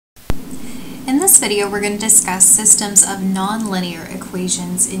In this video, we're going to discuss systems of nonlinear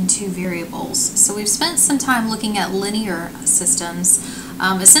equations in two variables. So we've spent some time looking at linear systems.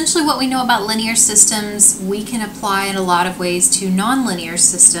 Essentially what we know about linear systems, we can apply in a lot of ways to nonlinear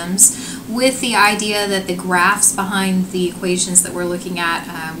systems with the idea that the graphs behind the equations that we're looking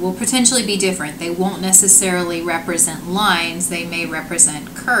at will potentially be different. They won't necessarily represent lines, they may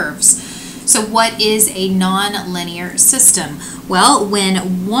represent curves. So what is a nonlinear system? Well,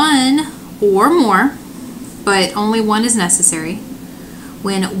 when one or more, but only one is necessary,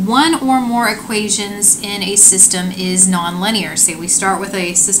 when one or more equations in a system is nonlinear. Say we start with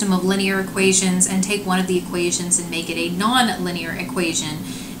a system of linear equations and take one of the equations and make it a nonlinear equation.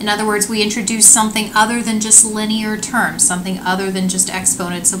 In other words, we introduce something other than just linear terms, something other than just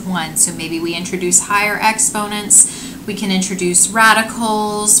exponents of 1. So maybe we introduce higher exponents, we can introduce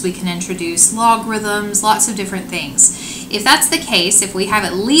radicals, we can introduce logarithms, lots of different things. If that's the case, if we have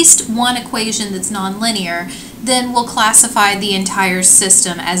at least one equation that's nonlinear, then we'll classify the entire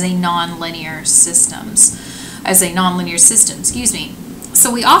system as a nonlinear system, So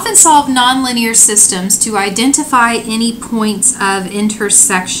we often solve nonlinear systems to identify any points of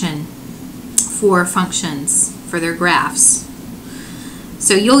intersection for functions, for their graphs.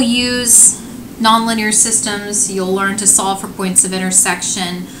 So you'll use nonlinear systems, you'll learn to solve for points of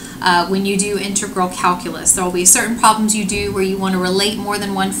intersection when you do integral calculus. There will be certain problems you do where you want to relate more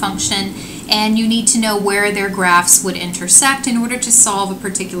than one function and you need to know where their graphs would intersect in order to solve a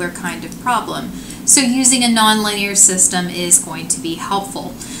particular kind of problem. So using a nonlinear system is going to be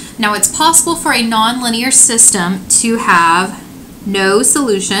helpful. Now it's possible for a nonlinear system to have no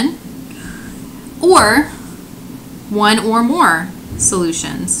solution or one or more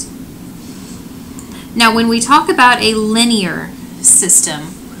solutions. Now when we talk about a linear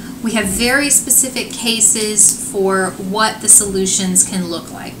system, we have very specific cases for what the solutions can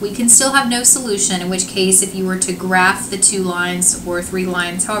look like. We can still have no solution, in which case if you were to graph the 2 lines or 3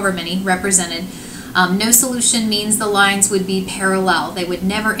 lines, however many represented, no solution means the lines would be parallel. They would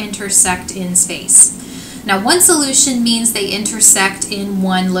never intersect in space. Now one solution means they intersect in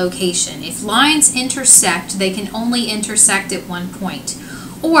one location. If lines intersect, they can only intersect at one point.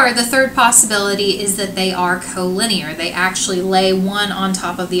 Or the third possibility is that they are collinear. They actually lay one on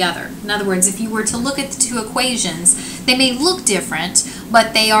top of the other. In other words, if you were to look at the 2 equations, they may look different,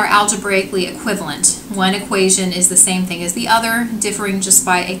 but they are algebraically equivalent. One equation is the same thing as the other, differing just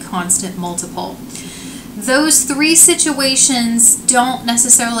by a constant multiple. Those 3 situations don't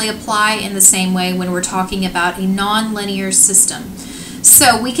necessarily apply in the same way when we're talking about a nonlinear system.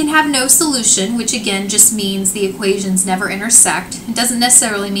 So we can have no solution, which again just means the equations never intersect. It doesn't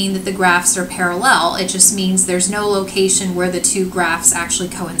necessarily mean that the graphs are parallel, it just means there's no location where the 2 graphs actually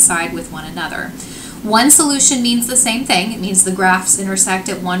coincide with one another. One solution means the same thing, it means the graphs intersect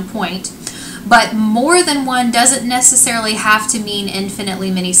at one point, but more than one doesn't necessarily have to mean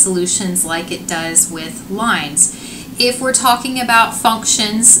infinitely many solutions like it does with lines. If we're talking about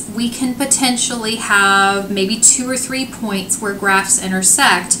functions, we can potentially have maybe 2 or 3 points where graphs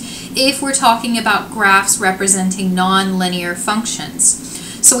intersect if we're talking about graphs representing nonlinear functions.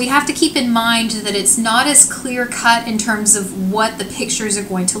 So we have to keep in mind that it's not as clear-cut in terms of what the pictures are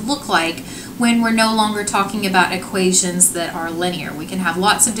going to look like when we're no longer talking about equations that are linear. We can have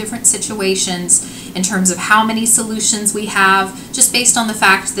lots of different situations in terms of how many solutions we have, just based on the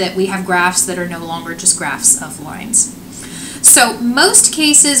fact that we have graphs that are no longer just graphs of lines. So most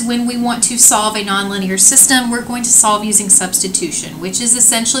cases when we want to solve a nonlinear system, we're going to solve using substitution, which is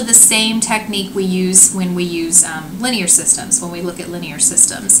essentially the same technique we use when we use linear systems, when we look at linear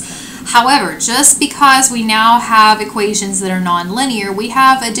systems. However, just because we now have equations that are nonlinear, we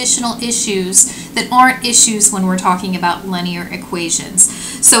have additional issues that aren't issues when we're talking about linear equations.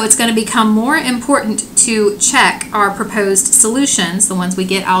 So it's going to become more important to check our proposed solutions, the ones we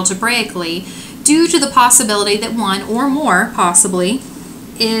get algebraically, due to the possibility that one or more, possibly,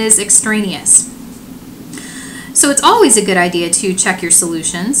 is extraneous. So it's always a good idea to check your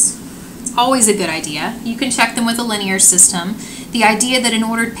solutions. It's always a good idea. You can check them with a linear system. The idea that an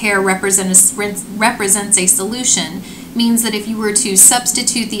ordered pair represents a solution means that if you were to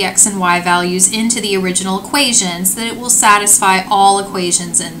substitute the x and y values into the original equations, that it will satisfy all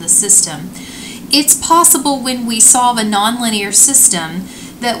equations in the system. It's possible when we solve a nonlinear system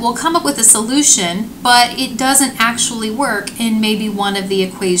that we'll come up with a solution, but it doesn't actually work in maybe one of the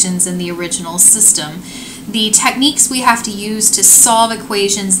equations in the original system. The techniques we have to use to solve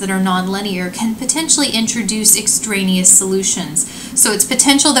equations that are nonlinear can potentially introduce extraneous solutions. So it's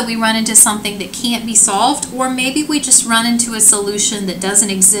potential that we run into something that can't be solved, or maybe we just run into a solution that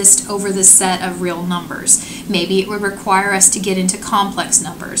doesn't exist over the set of real numbers. Maybe it would require us to get into complex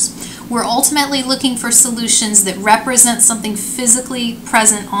numbers. We're ultimately looking for solutions that represent something physically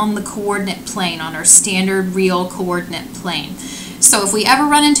present on the coordinate plane, on our standard real coordinate plane. So if we ever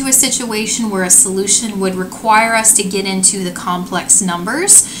run into a situation where a solution would require us to get into the complex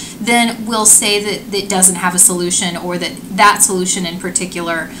numbers, then we'll say that it doesn't have a solution, or that that solution in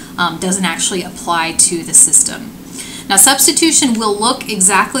particular doesn't actually apply to the system. Now, substitution will look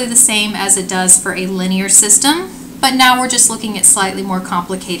exactly the same as it does for a linear system, but now we're just looking at slightly more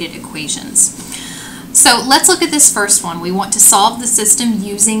complicated equations. So let's look at this first one. We want to solve the system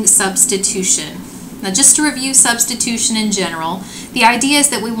using substitution. Now, just to review substitution in general, the idea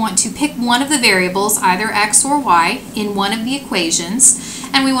is that we want to pick one of the variables, either x or y, in one of the equations,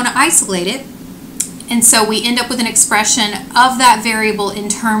 and we want to isolate it. And so we end up with an expression of that variable in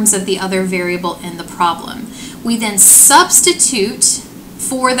terms of the other variable in the problem. We then substitute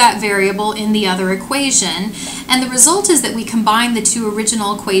for that variable in the other equation, and the result is that we combine the two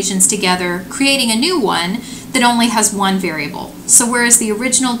original equations together, creating a new one that only has one variable. So whereas the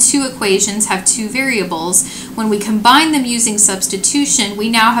original two equations have two variables, when we combine them using substitution, we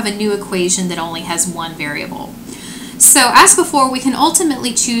now have a new equation that only has one variable. So as before, we can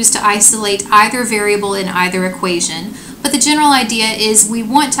ultimately choose to isolate either variable in either equation, but the general idea is we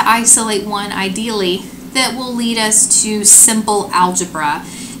want to isolate one ideally that will lead us to simple algebra.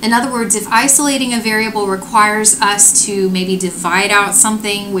 In other words, if isolating a variable requires us to maybe divide out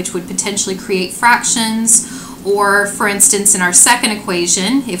something which would potentially create fractions, or for instance in our second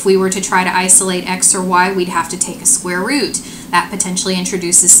equation, if we were to try to isolate x or y, we'd have to take a square root. That potentially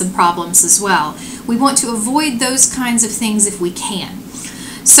introduces some problems as well. We want to avoid those kinds of things if we can.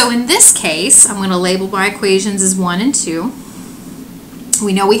 So in this case, I'm going to label my equations as 1 and 2.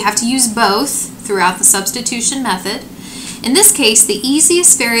 We know we have to use both throughout the substitution method. In this case, the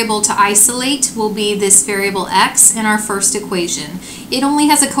easiest variable to isolate will be this variable x in our first equation. It only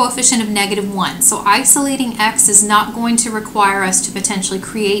has a coefficient of -1, so isolating x is not going to require us to potentially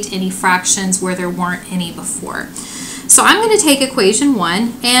create any fractions where there weren't any before. So I'm going to take equation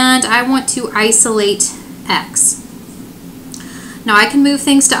 1 and I want to isolate x. Now I can move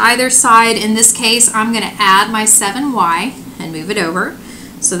things to either side. In this case, I'm going to add my 7y and move it over.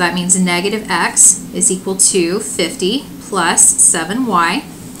 So that means -x is equal to 50 plus 7y.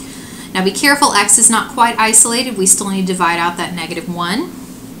 Now be careful, x is not quite isolated. We still need to divide out that -1.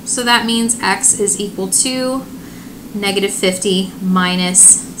 So that means x is equal to -50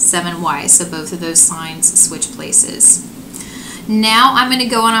 minus 7y. So both of those signs switch places. Now I'm going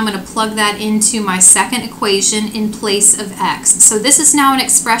to go and I'm going to plug that into my second equation in place of x. So this is now an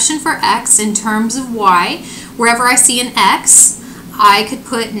expression for x in terms of y. Wherever I see an x, I could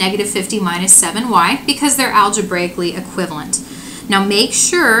put -50 minus 7y because they're algebraically equivalent. Now make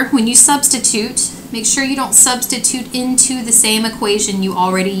sure when you substitute, make sure you don't substitute into the same equation you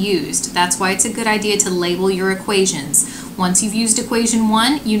already used. That's why it's a good idea to label your equations. Once you've used equation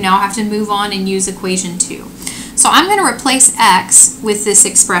 1, you now have to move on and use equation 2. So I'm going to replace x with this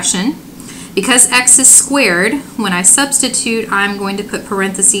expression. Because x is squared, when I substitute, I'm going to put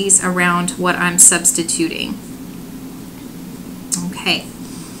parentheses around what I'm substituting. Okay,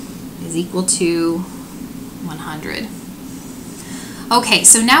 is equal to 100. Okay,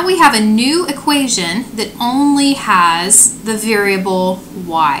 so now we have a new equation that only has the variable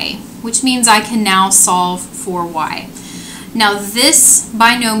y, which means I can now solve for y. Now this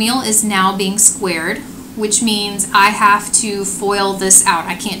binomial is now being squared, which means I have to FOIL this out.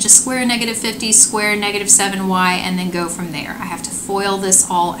 I can't just square -50, square -7y, and then go from there. I have to FOIL this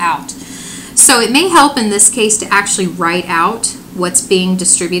all out. So it may help in this case to actually write out what's being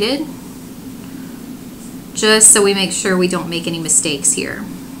distributed, just so we make sure we don't make any mistakes here,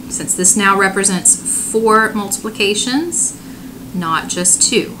 since this now represents 4 multiplications, not just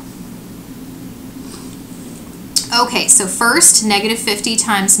 2. Okay, so first, -50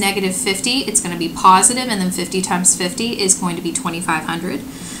 times -50, it's going to be positive, and then 50 times 50 is going to be 2,500.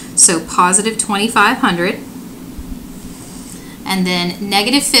 So positive 2,500. And then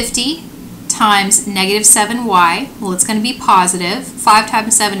 -50 times -7y, well, it's going to be positive. 5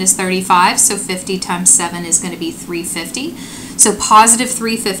 times 7 is 35, so 50 times 7 is going to be 350. So positive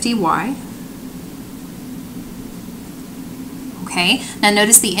 350y. Okay, now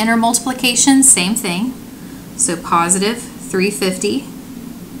notice the inner multiplication, same thing. So positive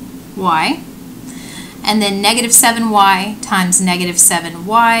 350y. And then -7y times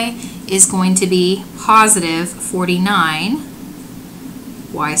 -7y is going to be positive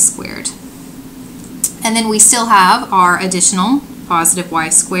 49y squared. And then we still have our additional positive y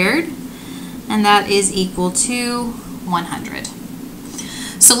squared, and that is equal to 100.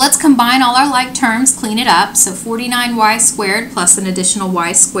 So So let's combine all our like terms, clean it up. So 49y squared plus an additional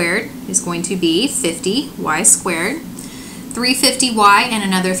y squared is going to be 50y squared. 350y and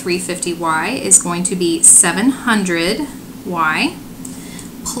another 350y is going to be 700y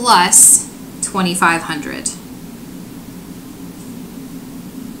plus 2500.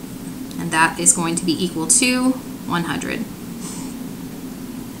 And that is going to be equal to 100.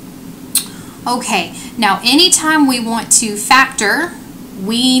 Okay, now anytime we want to factor,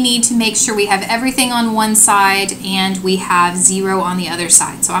 we need to make sure we have everything on one side and we have 0 on the other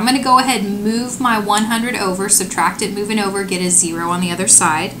side. So I'm going to go ahead and move my 100 over, subtract it, move it over, get a 0 on the other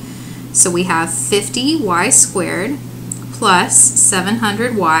side. So we have 50y squared plus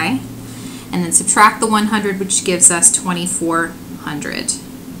 700y, and then subtract the 100, which gives us 2400.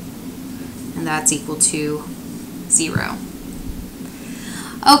 And that's equal to 0.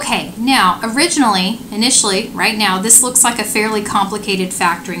 Okay, now initially, right now, this looks like a fairly complicated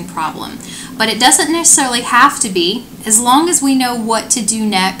factoring problem, but it doesn't necessarily have to be, as long as we know what to do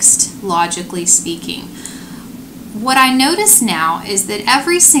next, logically speaking. What I notice now is that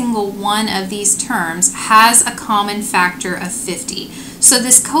every single one of these terms has a common factor of 50. So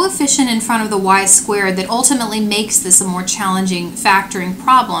this coefficient in front of the y squared that ultimately makes this a more challenging factoring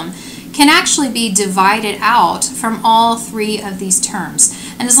problem can actually be divided out from all three of these terms.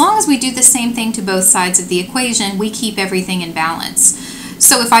 And as long as we do the same thing to both sides of the equation, we keep everything in balance.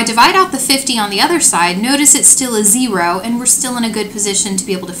 So if I divide out the 50 on the other side, notice it's still a 0 and we're still in a good position to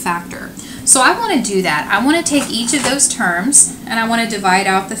be able to factor. So I want to do that. I want to take each of those terms and I want to divide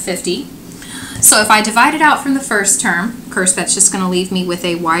out the 50. So if I divide it out from the first term, of course that's just going to leave me with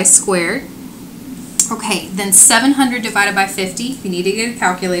a y squared. Okay, then 700 divided by 50, if you need to get a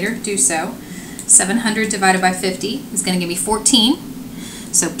calculator, do so. 700 divided by 50 is going to give me 14,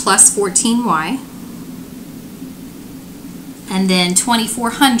 so plus 14y. And then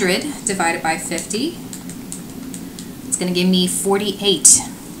 2400 divided by 50, it's going to give me 48,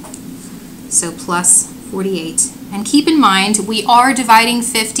 so plus 48. And keep in mind, we are dividing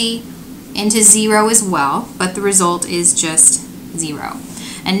 50 into 0 as well, but the result is just 0.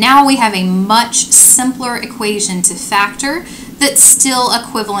 And now we have a much simpler equation to factor that's still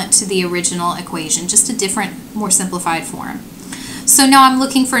equivalent to the original equation, just a different, more simplified form. So now I'm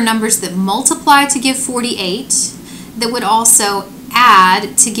looking for numbers that multiply to give 48, that would also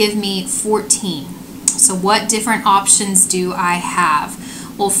add to give me 14. So what different options do I have?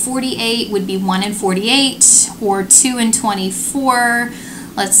 Well, 48 would be 1 and 48, or 2 and 24,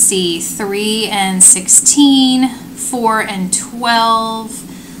 let's see, 3 and 16, 4 and 12,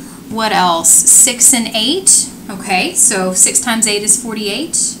 what else? 6 and 8. Okay, so 6 times 8 is 48.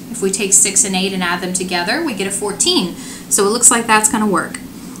 If we take 6 and 8 and add them together, we get a 14. So it looks like that's going to work.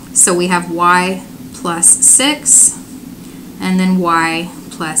 So we have y plus 6, and then y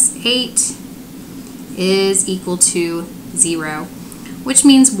plus 8 is equal to 0, which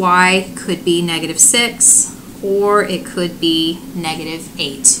means y could be -6 or it could be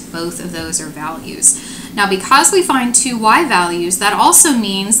 -8. Both of those are values. Now, because we find two y values, that also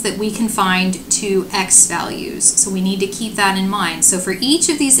means that we can find two x values. So we need to keep that in mind. So for each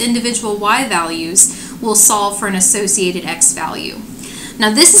of these individual y values, we'll solve for an associated x value.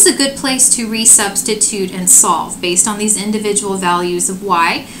 Now, this is a good place to resubstitute and solve. Based on these individual values of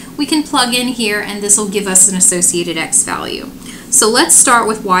y, we can plug in here and this will give us an associated x value. So let's start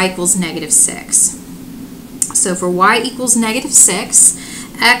with y equals -6. So for y equals -6,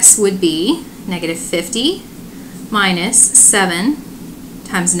 x would be -50 minus 7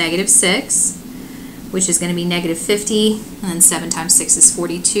 times -6, which is going to be -50, and then 7 times 6 is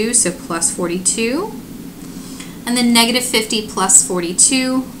 42, so plus 42. And then -50 plus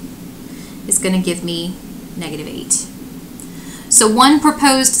 42 is going to give me -8. So one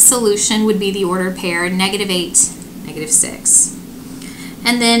proposed solution would be the ordered pair -8, -6.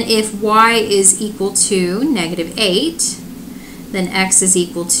 And then if y is equal to -8, then x is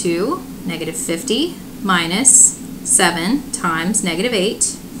equal to -50 minus 7 times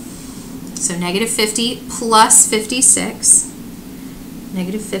 -8. So -50 plus 56,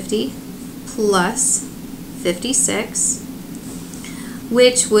 -50 plus 56,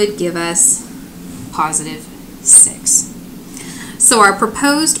 which would give us +6. So our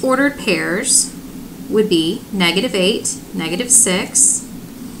proposed ordered pairs would be -8, -6,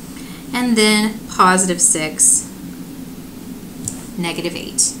 and then +6,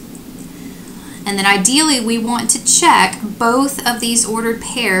 -8. And then ideally we want to check both of these ordered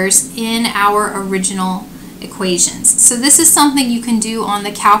pairs in our original equations. So this is something you can do on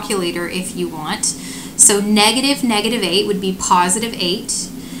the calculator if you want. So -8 would be +8,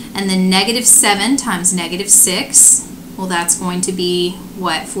 and then -7 times -6 Well, that's going to be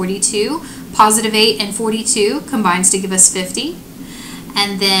what, 42? Positive 8 and 42 combines to give us 50.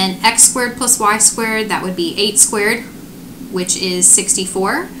 And then x squared plus y squared, that would be 8 squared, which is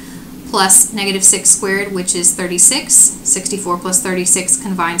 64, plus negative 6 squared, which is 36. 64 plus 36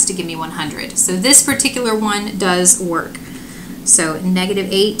 combines to give me 100. So this particular one does work. So negative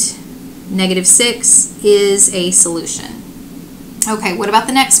 8, negative 6 is a solution. Okay, what about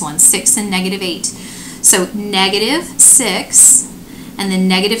the next one? 6 and negative 8. So negative 6, and then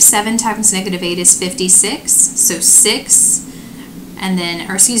negative 7 times negative 8 is 56. So 6, and then,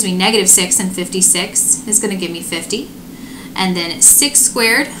 or excuse me, negative 6 and 56 is going to give me 50. And then 6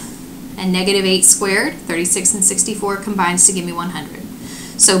 squared and negative 8 squared, 36 and 64 combines to give me 100.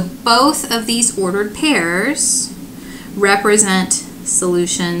 So both of these ordered pairs represent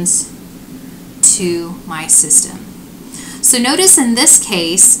solutions to my system. So notice in this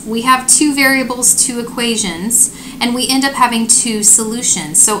case, we have two variables, two equations, and we end up having two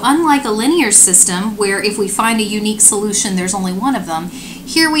solutions. So unlike a linear system, where if we find a unique solution, there's only one of them,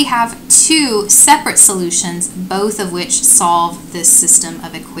 here we have two separate solutions, both of which solve this system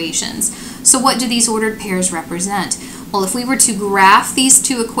of equations. So what do these ordered pairs represent? Well, if we were to graph these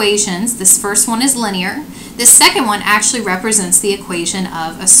two equations, this first one is linear. This second one actually represents the equation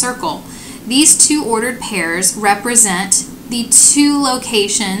of a circle. These two ordered pairs represent the two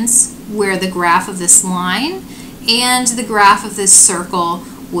locations where the graph of this line and the graph of this circle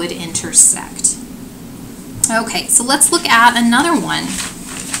would intersect. Okay, so let's look at another one,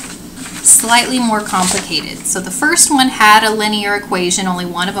 slightly more complicated. So the first one had a linear equation, only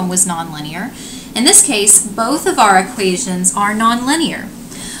one of them was nonlinear. In this case, both of our equations are nonlinear,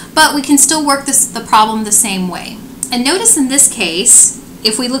 but we can still work the problem the same way. And notice in this case,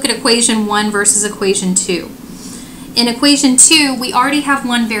 if we look at equation 1 versus equation 2, in equation 2, we already have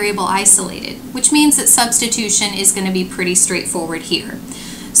one variable isolated, which means that substitution is going to be pretty straightforward here.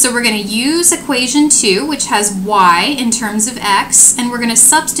 So we're going to use equation 2, which has y in terms of x, and we're going to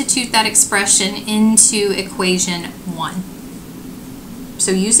substitute that expression into equation 1.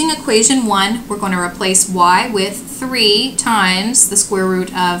 So using equation 1, we're going to replace y with 3 times the square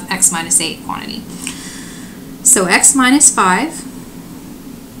root of x minus 8 quantity. So x minus 5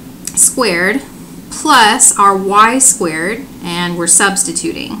 squared plus our y squared, and we're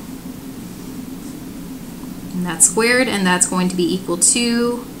substituting. And that's squared, and that's going to be equal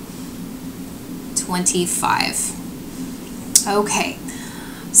to 25. Okay,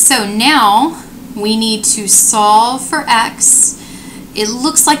 so now we need to solve for x. It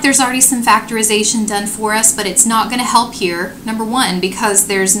looks like there's already some factorization done for us, but it's not going to help here, number one, because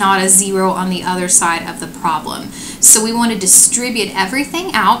there's not a 0 on the other side of the problem. So we want to distribute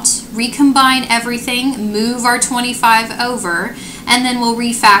everything out, recombine everything, move our 25 over, and then we'll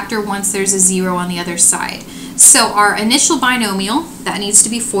refactor once there's a 0 on the other side. So our initial binomial, that needs to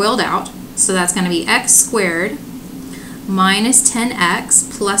be FOILed out. So that's going to be x squared minus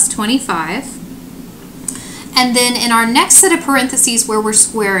 10x plus 25. And then in our next set of parentheses where we're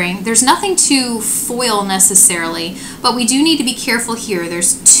squaring, there's nothing to FOIL necessarily, but we do need to be careful here.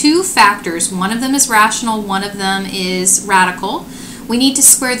 There's two factors. One of them is rational, one of them is radical. We need to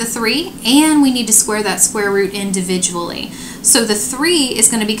square the 3, and we need to square that square root individually. So the 3 is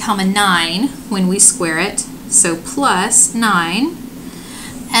going to become a 9 when we square it, so plus 9.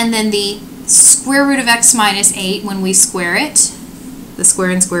 And then the square root of x minus 8 when we square it, the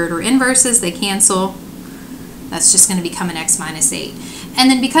square and square root are inverses, they cancel. That's just going to become an x minus 8. And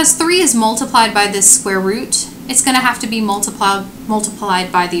then because 3 is multiplied by this square root, it's going to have to be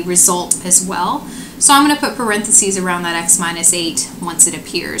multiplied by the result as well. So I'm going to put parentheses around that x minus 8 once it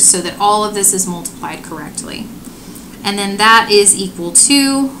appears so that all of this is multiplied correctly. And then that is equal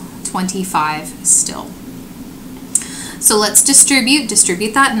to 25 still. So let's distribute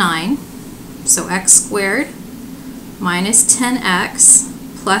that 9. So x squared minus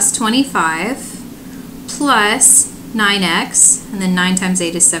 10x plus 25 plus 9x, and then 9 times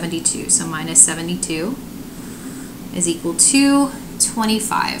 8 is 72, so minus 72 is equal to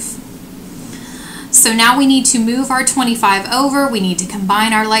 25. So now we need to move our 25 over, we need to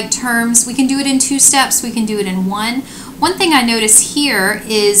combine our like terms. We can do it in 2 steps, we can do it in 1. One thing I notice here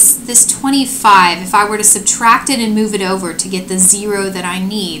is this 25, if I were to subtract it and move it over to get the 0 that I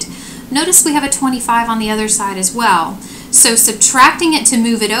need, notice we have a 25 on the other side as well. So subtracting it to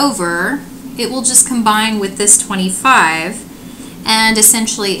move it over, it will just combine with this 25, and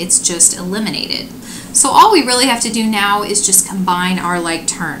essentially it's just eliminated. So all we really have to do now is just combine our like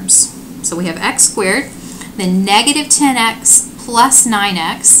terms. So we have x squared, then negative 10x plus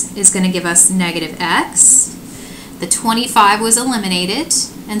 9x is going to give us negative x. The 25 was eliminated,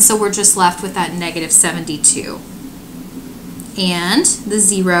 and so we're just left with that negative 72. and the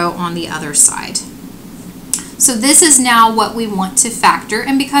 0 on the other side. So this is now what we want to factor,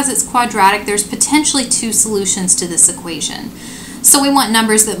 and because it's quadratic, there's potentially two solutions to this equation. So we want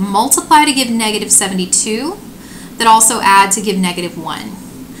numbers that multiply to give negative 72, that also add to give negative 1.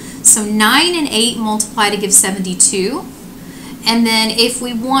 So 9 and 8 multiply to give 72, and then if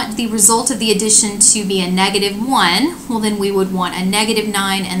we want the result of the addition to be a negative 1, well then we would want a negative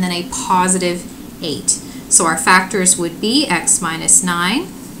 9 and then a positive 8. So our factors would be x minus 9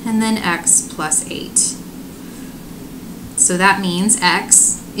 and then x plus 8. So that means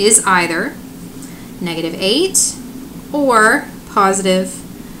x is either negative 8 or positive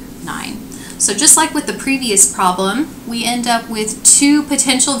 9. So just like with the previous problem, we end up with two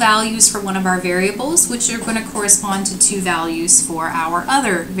potential values for one of our variables, which are going to correspond to two values for our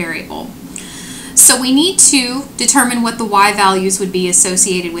other variable. So we need to determine what the y values would be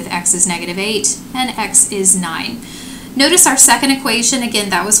associated with x is negative 8 and x is 9. Notice our second equation,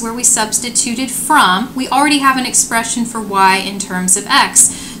 again, that was where we substituted from. We already have an expression for y in terms of x.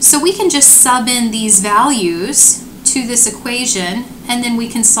 So we can just sub in these values to this equation, and then we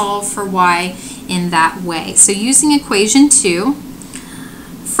can solve for y in that way. So using equation 2,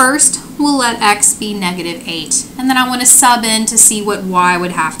 first we'll let x be negative 8, and then I want to sub in to see what y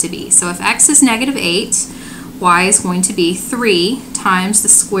would have to be. So if x is negative 8, y is going to be 3 times the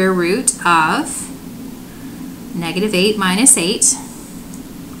square root of negative 8 minus 8,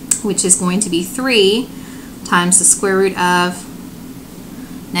 which is going to be 3 times the square root of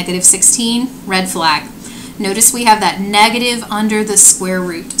negative 16, red flag. Notice we have that negative under the square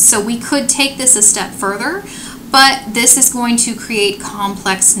root. So we could take this a step further, but this is going to create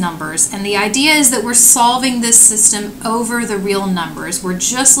complex numbers. And the idea is that we're solving this system over the real numbers. We're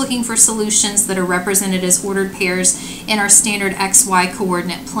just looking for solutions that are represented as ordered pairs in our standard XY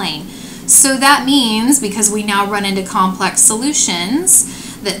coordinate plane. So that means, because we now run into complex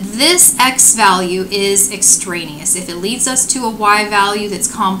solutions, that this x value is extraneous. If it leads us to a y value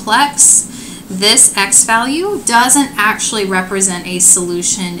that's complex, this x value doesn't actually represent a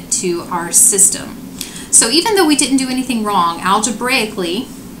solution to our system. So even though we didn't do anything wrong, algebraically,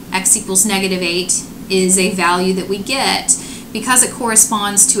 x equals negative 8 is a value that we get. Because it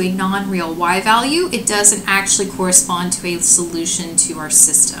corresponds to a non-real y value, it doesn't actually correspond to a solution to our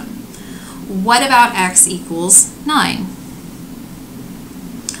system. What about x equals 9?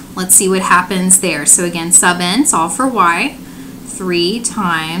 Let's see what happens there. So again, sub in, solve for y. 3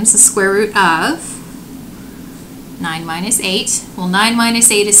 times the square root of 9 minus 8. Well, 9 minus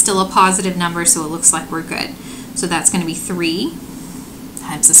 8 is still a positive number, so it looks like we're good. So that's going to be 3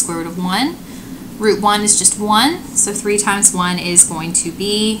 times the square root of 1. Root 1 is just 1, so 3 times 1 is going to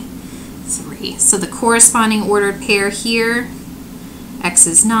be 3. So the corresponding ordered pair here, x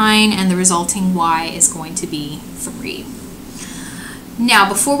is 9, and the resulting y is going to be 3. Now,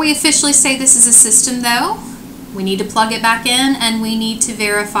 before we officially say this is a system, though, we need to plug it back in, and we need to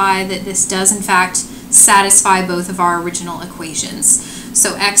verify that this does, in fact, satisfy both of our original equations.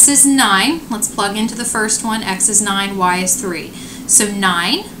 So x is 9. Let's plug into the first one. X is 9, y is 3. So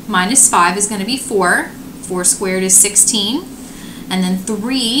 9 minus 5 is going to be 4. 4 squared is 16. And then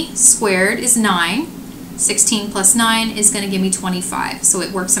 3 squared is 9. 16 plus 9 is going to give me 25. So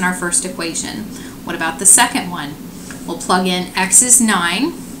it works in our first equation. What about the second one? We'll plug in x is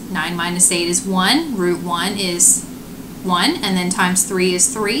 9. 9 minus 8 is 1. Root 1 is 1. And then times 3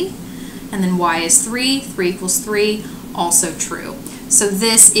 is 3. And then y is 3. 3 equals 3. Also true. So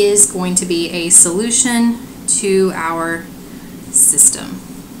this is going to be a solution to our system.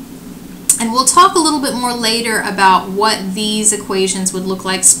 And we'll talk a little bit more later about what these equations would look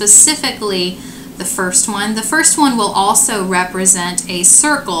like, specifically the first one. The first one will also represent a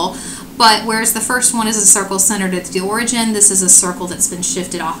circle, but whereas the first one is a circle centered at the origin, this is a circle that's been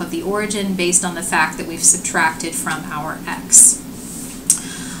shifted off of the origin based on the fact that we've subtracted from our x.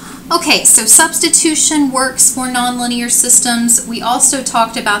 Okay, so substitution works for nonlinear systems. We also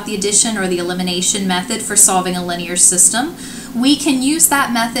talked about the addition or the elimination method for solving a linear system. We can use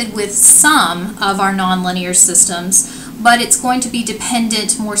that method with some of our nonlinear systems, but it's going to be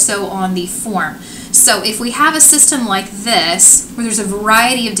dependent more so on the form. So if we have a system like this, where there's a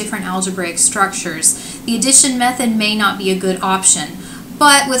variety of different algebraic structures, the addition method may not be a good option.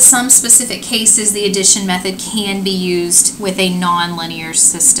 But with some specific cases, the addition method can be used with a nonlinear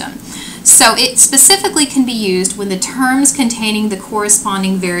system. So it specifically can be used when the terms containing the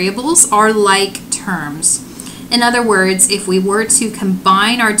corresponding variables are like terms. In other words, if we were to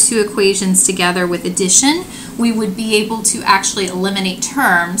combine our two equations together with addition, we would be able to actually eliminate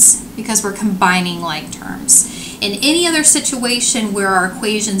terms because we're combining like terms. In any other situation where our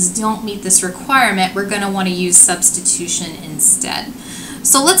equations don't meet this requirement, we're going to want to use substitution instead.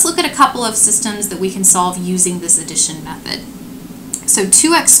 So let's look at a couple of systems that we can solve using this addition method. So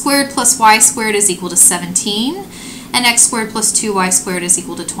 2x squared plus y squared is equal to 17, and x squared plus 2y squared is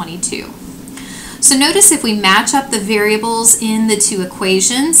equal to 22. So notice if we match up the variables in the two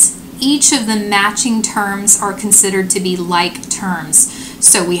equations, each of the matching terms are considered to be like terms.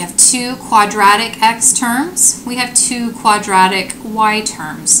 So we have two quadratic x terms, we have two quadratic y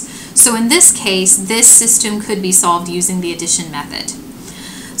terms. So in this case, this system could be solved using the addition method.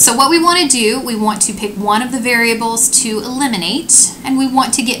 So what we want to do, we want to pick one of the variables to eliminate, and we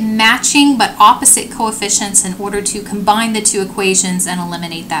want to get matching but opposite coefficients in order to combine the two equations and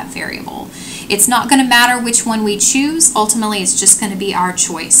eliminate that variable. It's not going to matter which one we choose, ultimately it's just going to be our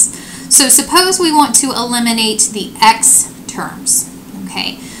choice. So suppose we want to eliminate the x terms.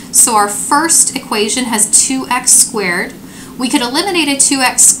 Okay, so our first equation has 2x squared. We could eliminate a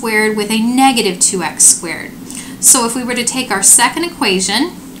 2x squared with a negative 2x squared. So if we were to take our second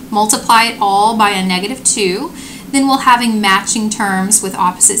equation, multiply it all by a negative 2, then we'll having matching terms with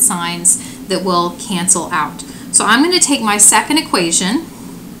opposite signs that will cancel out. So I'm going to take my second equation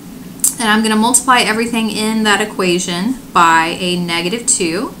and I'm going to multiply everything in that equation by a negative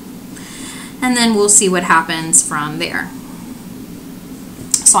 2, and then we'll see what happens from there.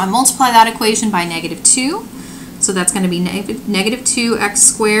 So I multiply that equation by negative 2, so that's going to be negative 2x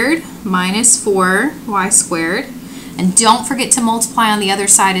squared minus 4y squared. And don't forget to multiply on the other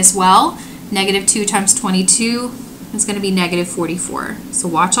side as well. Negative 2 times 22 is going to be negative 44. So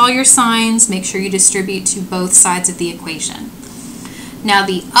watch all your signs, make sure you distribute to both sides of the equation. Now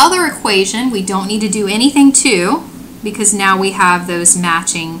the other equation we don't need to do anything to, because now we have those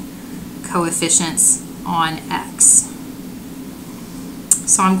matching coefficients on x.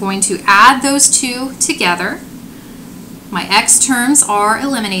 So I'm going to add those two together. My x terms are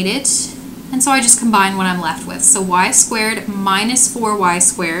eliminated, and so I just combine what I'm left with. So y squared minus 4y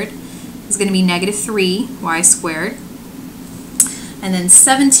squared is going to be negative 3y squared. And then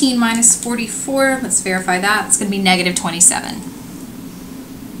 17 minus 44, let's verify that, it's going to be negative 27.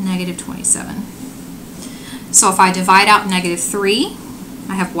 Negative 27. So if I divide out negative 3,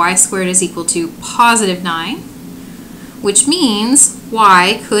 I have y squared is equal to positive 9, which means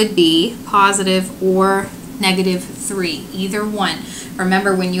y could be positive or negative 3, either one.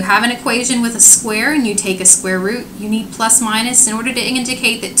 Remember, when you have an equation with a square and you take a square root, you need plus minus in order to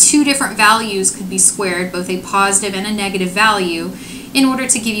indicate that two different values could be squared, both a positive and a negative value, in order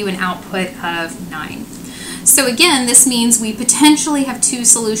to give you an output of 9. So again, this means we potentially have two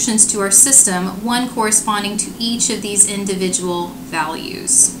solutions to our system, one corresponding to each of these individual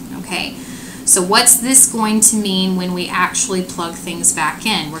values. Okay, so what's this going to mean when we actually plug things back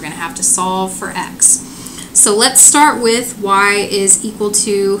in? We're going to have to solve for x. So let's start with y is equal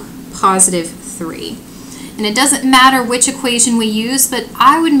to positive 3. And it doesn't matter which equation we use, but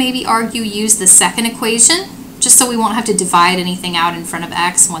I would maybe argue use the second equation, just so we won't have to divide anything out in front of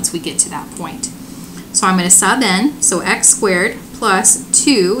x once we get to that point. So I'm going to sub in, so x squared plus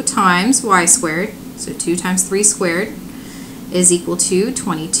 2 times y squared, so 2 times 3 squared is equal to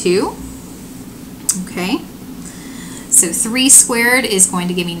 22. Okay, so 3 squared is going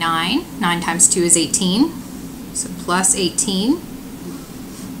to give me 9. 9 times 2 is 18. So plus 18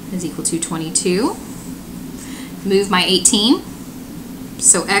 is equal to 22. Move my 18.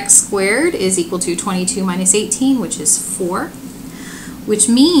 So x squared is equal to 22 minus 18, which is 4. Which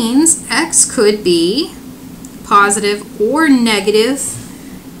means x could be positive or negative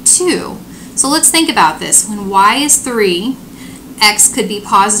 2. So let's think about this. When y is 3, x could be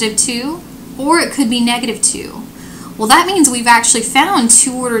positive 2 or it could be negative 2. Well, that means we've actually found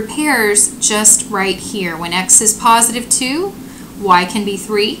two ordered pairs just right here. When x is positive 2, y can be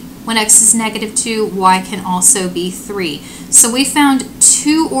 3. When x is negative 2, y can also be 3. So we found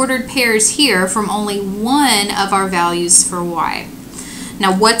two ordered pairs here from only one of our values for y.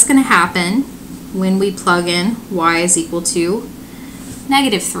 Now what's going to happen when we plug in y is equal to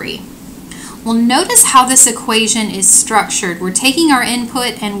negative 3? Well, notice how this equation is structured. We're taking our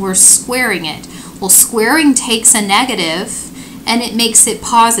input and we're squaring it. Well, squaring takes a negative and it makes it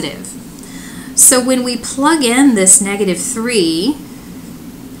positive. So when we plug in this negative 3,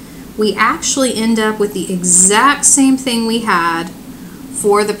 we actually end up with the exact same thing we had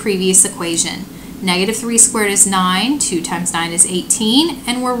for the previous equation. Negative 3 squared is 9, 2 times 9 is 18,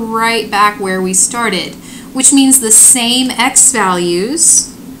 and we're right back where we started, which means the same x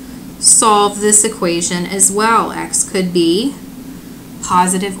values solve this equation as well. X could be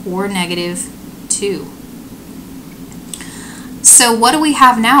positive or negative 2. So what do we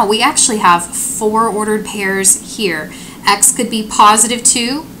have now? We actually have 4 ordered pairs here. X could be positive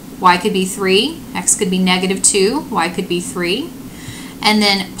 2, y could be 3, x could be negative 2, y could be 3, and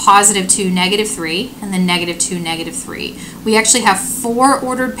then positive 2, negative 3, and then negative 2, negative 3. We actually have 4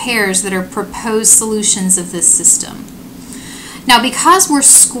 ordered pairs that are proposed solutions of this system. Now, because we're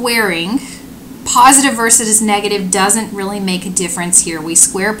squaring, positive versus negative doesn't really make a difference here. We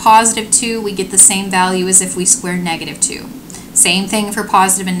square positive 2, we get the same value as if we square negative 2. Same thing for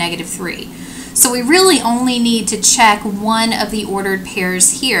positive and negative 3. So we really only need to check one of the ordered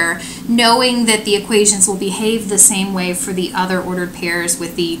pairs here, knowing that the equations will behave the same way for the other ordered pairs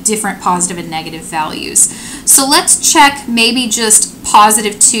with the different positive and negative values. So let's check maybe just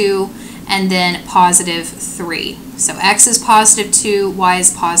positive 2 and then positive 3. So x is positive 2, y is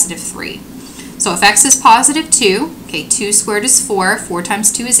positive 3. So if x is positive 2, okay, 2 squared is 4, 4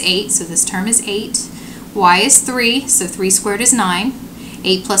 times 2 is 8, so this term is 8. Y is 3, so 3 squared is 9.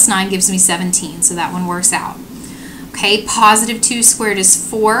 8 plus 9 gives me 17, so that one works out. Okay, positive 2 squared is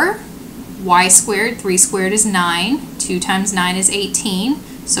 4. Y squared, 3 squared is 9. 2 times 9 is 18,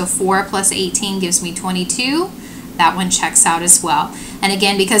 so 4 plus 18 gives me 22. That one checks out as well. And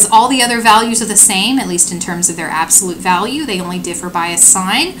again, because all the other values are the same, at least in terms of their absolute value, they only differ by a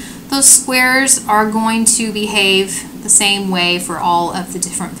sign, those squares are going to behave the same way for all of the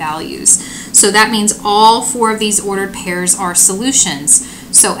different values. So that means all 4 of these ordered pairs are solutions.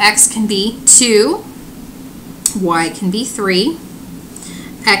 So x can be 2, y can be 3,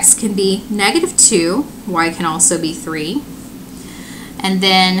 x can be negative 2, y can also be 3, and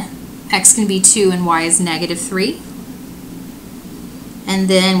then x can be 2 and y is negative 3. And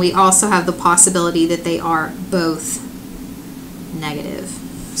then we also have the possibility that they are both negative.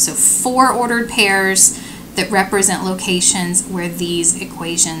 So 4 ordered pairs that represent locations where these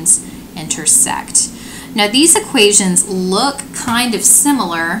equations intersect. Now these equations look kind of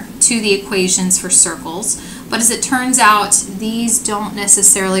similar to the equations for circles, but as it turns out, these don't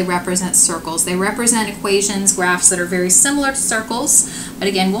necessarily represent circles. They represent equations, graphs that are very similar to circles, but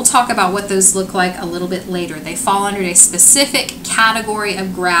again, we'll talk about what those look like a little bit later. They fall under a specific category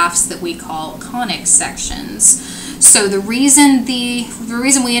of graphs that we call conic sections. So the reason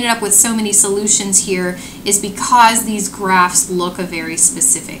we ended up with so many solutions here is because these graphs look a very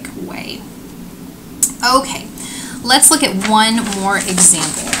specific way. Okay, let's look at one more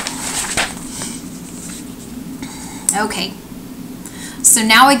example. Okay, so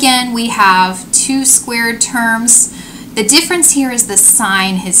now again we have 2 squared terms. The difference here is the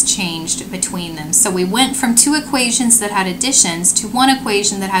sign has changed between them. So we went from 2 equations that had additions to 1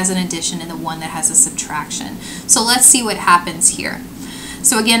 equation that has an addition and the one that has a subtraction. So let's see what happens here.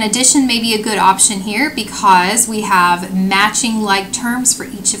 So again, addition may be a good option here because we have matching like terms for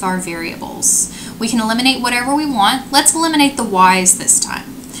each of our variables. We can eliminate whatever we want. Let's eliminate the y's this time.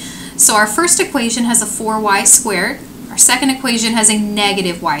 So our first equation has a 4y squared. Our second equation has a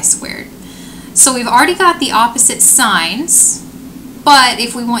negative y squared. So we've already got the opposite signs, but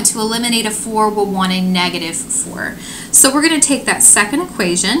if we want to eliminate a 4, we'll want a negative 4. So we're going to take that second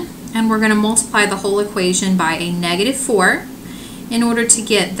equation and we're going to multiply the whole equation by a negative 4 in order to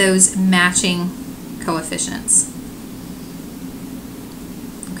get those matching coefficients.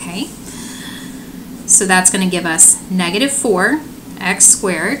 Okay, so that's going to give us negative 4x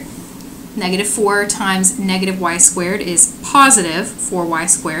squared. Negative 4 times negative y squared is positive 4y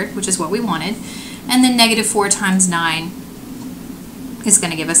squared, which is what we wanted. And then negative 4 times 9 is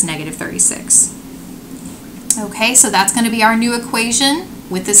going to give us negative 36. Okay, so that's going to be our new equation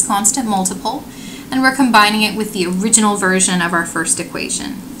with this constant multiple. And we're combining it with the original version of our first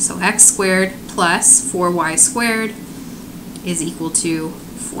equation. So x squared plus 4y squared is equal to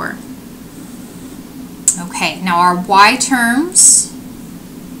 4. Okay, now our y terms,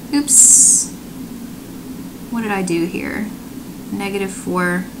 oops, what did I do here? Negative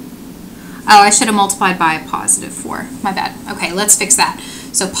 4. Oh, I should have multiplied by a positive 4. My bad. Okay, let's fix that.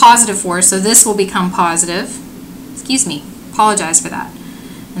 So positive 4, so this will become positive. Excuse me, apologize for that.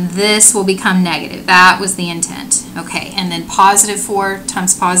 And this will become negative. That was the intent. Okay, and then positive 4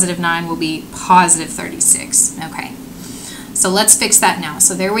 times positive 9 will be positive 36. Okay, so let's fix that now.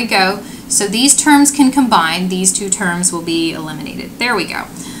 So there we go. So these terms can combine. These 2 terms will be eliminated. There we go.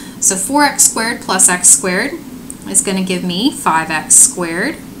 So 4x squared plus x squared is going to give me 5x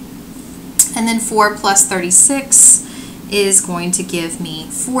squared. And then 4 plus 36 is going to give me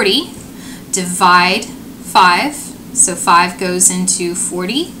 40. Divide 5. So 5 goes into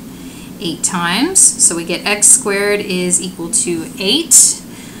 40 8 times. So we get x squared is equal to 8.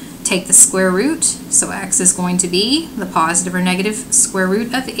 Take the square root. So x is going to be the positive or negative square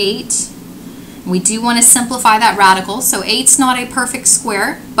root of 8. We do want to simplify that radical, so 8's not a perfect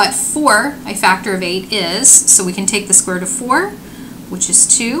square, but 4, a factor of 8, is, so we can take the square root of 4, which is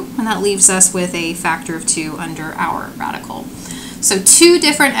 2, and that leaves us with a factor of 2 under our radical. So 2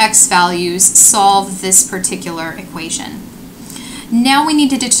 different x values solve this particular equation. Now we need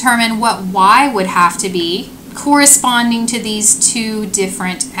to determine what y would have to be corresponding to these 2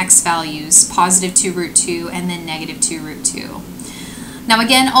 different x values, positive 2 root 2 and then negative 2 root 2. Now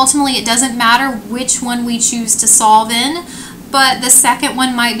again, ultimately it doesn't matter which one we choose to solve in, but the second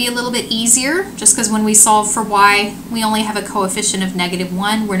one might be a little bit easier just because when we solve for y, we only have a coefficient of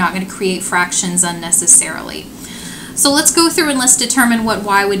 -1. We're not going to create fractions unnecessarily. So let's go through and let's determine what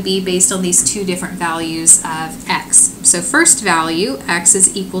y would be based on these 2 different values of x. So first value, x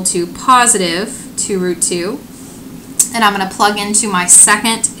is equal to positive 2 root 2, and I'm going to plug into my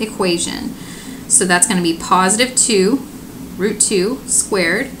second equation. So that's going to be positive 2 root 2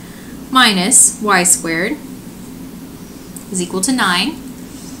 squared minus y squared is equal to 9.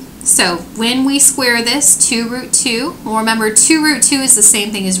 So when we square this, 2 root 2, well remember 2 root 2 is the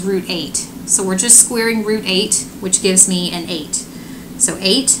same thing as root 8. So we're just squaring root 8, which gives me an 8. So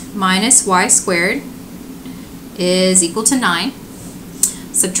 8 minus y squared is equal to 9.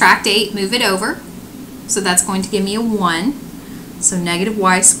 Subtract 8, move it over. So that's going to give me a 1. So negative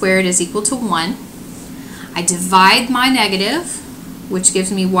y squared is equal to 1. I divide my negative, which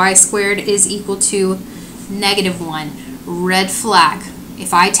gives me y squared is equal to -1. Red flag.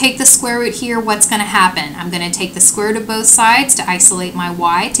 If I take the square root here, what's going to happen? I'm going to take the square root of both sides to isolate my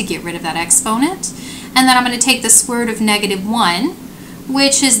y to get rid of that exponent. And then I'm going to take the square root of -1,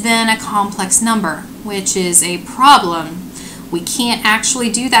 which is then a complex number, which is a problem. We can't actually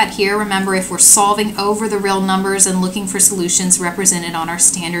do that here. Remember, if we're solving over the real numbers and looking for solutions represented on our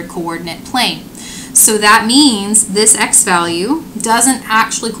standard coordinate plane. So that means this x value doesn't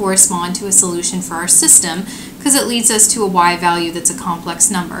actually correspond to a solution for our system because it leads us to a y value that's a complex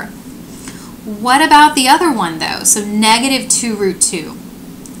number. What about the other one though? So negative 2 root 2.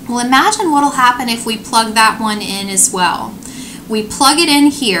 Well, imagine what will happen if we plug that one in as well. We plug it in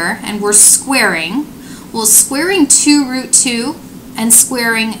here and we're squaring. Well, squaring 2 root 2 and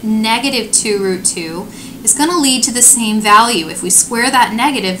squaring negative 2 root 2 is going to lead to the same value. If we square that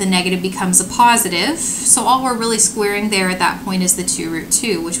negative, the negative becomes a positive. So all we're really squaring there at that point is the 2 root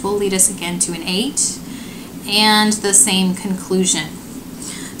 2, which will lead us again to an 8 and the same conclusion.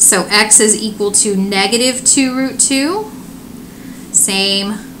 So x is equal to negative 2 root 2.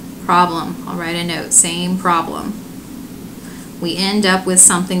 Same problem. I'll write a note, same problem. We end up with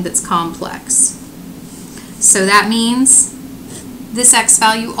something that's complex. So that means this x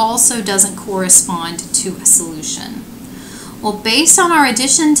value also doesn't correspond to a solution. Well, based on our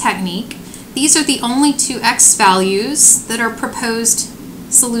addition technique, these are the only 2 x values that are proposed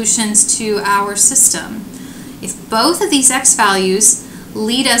solutions to our system. If both of these x values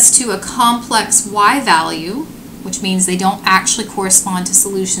lead us to a complex y value, which means they don't actually correspond to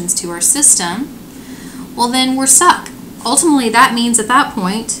solutions to our system, well then we're stuck. Ultimately, that means at that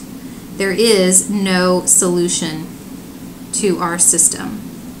point, there is no solution to our system.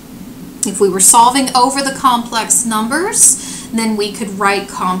 If we were solving over the complex numbers, then we could write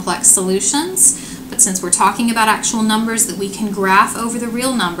complex solutions. But since we're talking about actual numbers that we can graph over the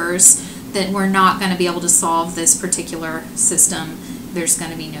real numbers, then we're not going to be able to solve this particular system. There's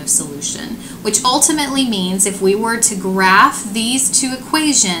going to be no solution. Which ultimately means if we were to graph these 2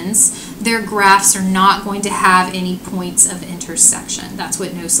 equations, their graphs are not going to have any points of intersection. That's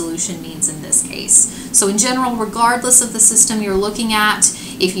what no solution means in this case. So in general, regardless of the system you're looking at,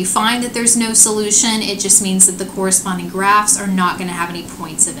 if you find that there's no solution, it just means that the corresponding graphs are not going to have any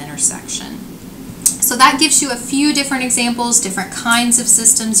points of intersection. So that gives you a few different examples, different kinds of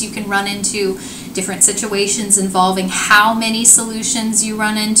systems you can run into, different situations involving how many solutions you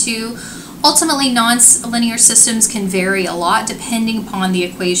run into. Ultimately, nonlinear systems can vary a lot depending upon the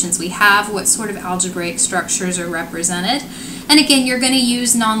equations we have, what sort of algebraic structures are represented. And again, you're going to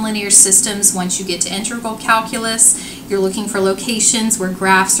use nonlinear systems once you get to integral calculus. You're looking for locations where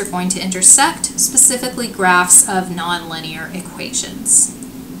graphs are going to intersect, specifically graphs of nonlinear equations.